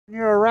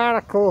You're a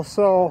radical,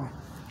 so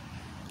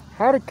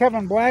how did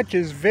Kevin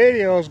Blanch's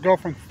videos go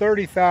from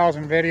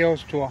 30,000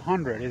 videos to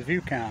 100, his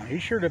view count? He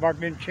sure the fuck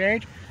didn't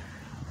change,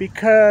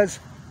 because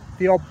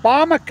the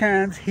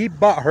obamicans, he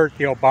butthurt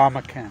the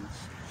obamicans.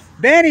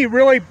 Then he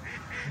really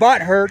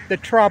butthurt the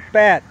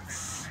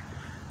trumpetts.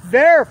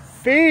 Their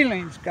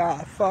feelings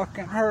got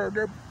fucking hurt.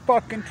 Their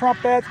fucking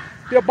trumpetts,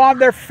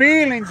 their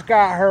feelings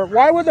got hurt.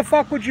 Why would the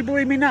fuck would you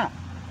believe me now?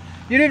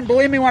 You didn't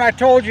believe me when I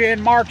told you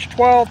in March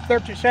 12th,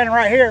 13th, standing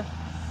right here.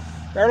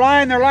 They're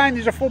lying,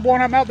 these are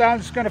full-blown up meltdowns.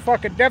 It's going to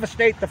fucking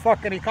devastate the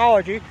fucking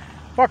ecology.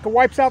 Fucking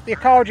wipes out the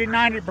ecology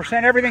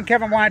 90%. Everything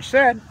Kevin Blanch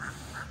said.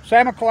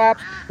 Salmon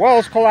collapse,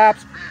 wells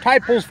collapse,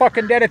 tide pools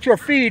fucking dead at your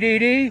feet,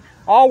 ED.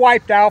 All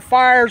wiped out,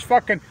 fires,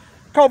 fucking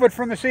COVID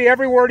from the sea,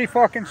 every word he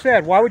fucking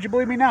said. Why would you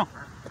believe me now?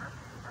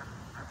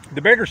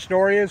 The bigger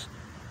story is,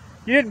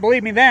 you didn't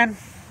believe me then.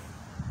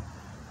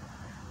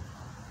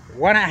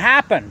 When it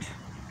happened,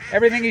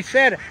 everything he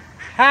said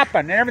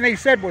happened, and everything he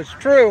said was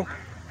true.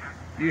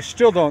 You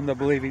still don't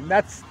believe him.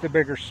 That's the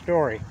bigger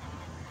story.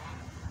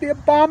 The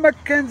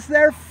obamicans,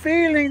 their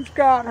feelings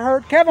got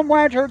hurt. Kevin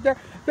Blanch hurt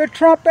the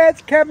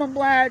trumpets. Kevin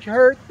Blanch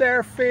hurt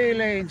their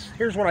feelings.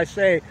 Here's what I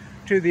say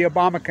to the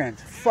obamicans.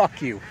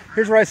 Fuck you.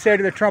 Here's what I say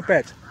to the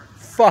trumpets.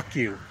 Fuck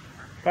you.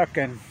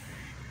 Fucking.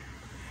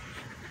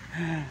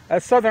 A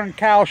Southern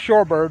Cal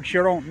shorebird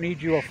sure don't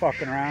need you a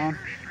fucking around.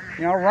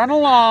 You know, run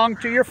along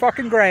to your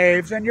fucking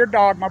graves and your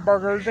dogma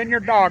burgers and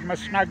your dogma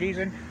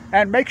snuggies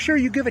and make sure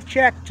you give a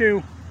check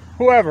to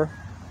whoever.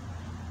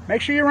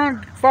 Make sure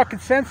you fucking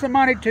send some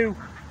money to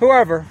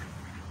whoever.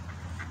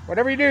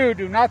 Whatever you do,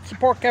 do not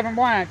support Kevin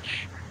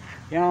Blanch.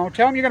 You know,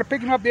 tell him you're going to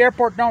pick him up at the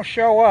airport, don't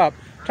show up.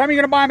 Tell him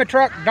you're going to buy him a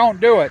truck,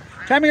 don't do it.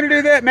 Tell him you're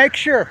going to do that, make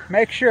sure.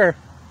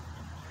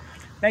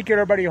 Thank you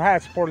to everybody who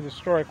has supported this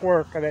historic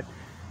work that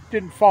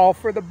didn't fall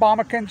for the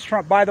obamicans.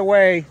 Trump, by the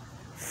way,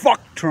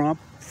 fuck Trump,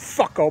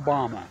 fuck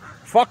Obama.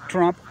 Fuck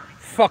Trump,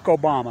 fuck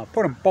Obama.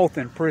 Put them both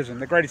in prison.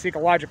 The greatest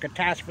ecological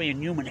catastrophe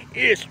in human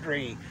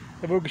history.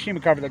 The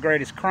Fukushima covered the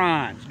greatest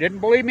crimes. Didn't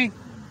believe me?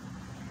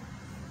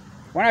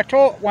 When I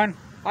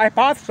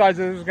hypothesized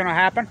this was going to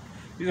happen,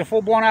 these are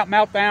full-blown out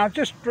meltdowns,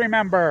 just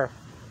remember,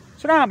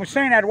 Saddam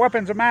Hussein had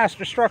weapons of mass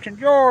destruction.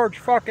 George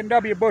fucking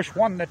W. Bush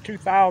won the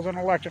 2000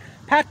 election.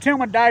 Pat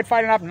Tillman died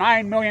fighting off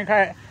 9 million.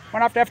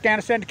 Went off to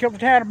Afghanistan to kill the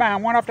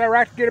Taliban. Went off to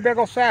Iraq to get a big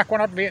old sack.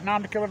 Went off to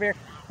Vietnam to kill a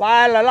Vietnam.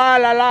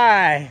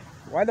 Lie.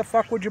 Why the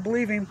fuck would you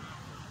believe him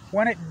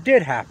when it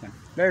did happen?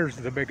 There's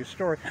the biggest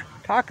story.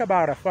 Talk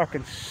about a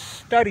fucking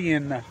study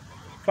in the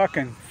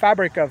fucking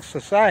fabric of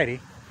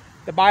society.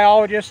 The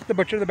biologist, the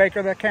butcher, the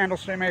baker, the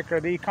candlestick maker,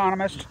 the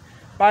economist.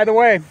 By the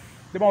way,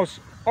 the most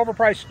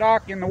overpriced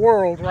stock in the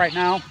world right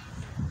now,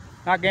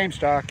 not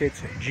GameStop,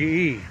 it's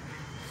GE.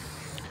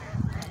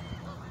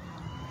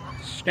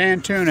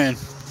 Stand tuning.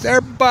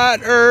 They're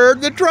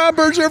butthurt. The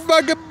Trumpers are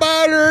fucking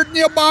butthurt.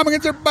 The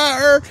Obamacans are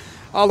butthurt.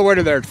 All the way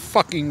to their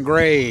fucking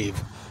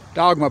grave.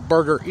 Dogma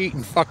burger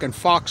eating fucking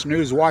Fox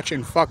News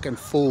watching fucking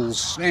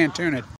fools. Stand tuning.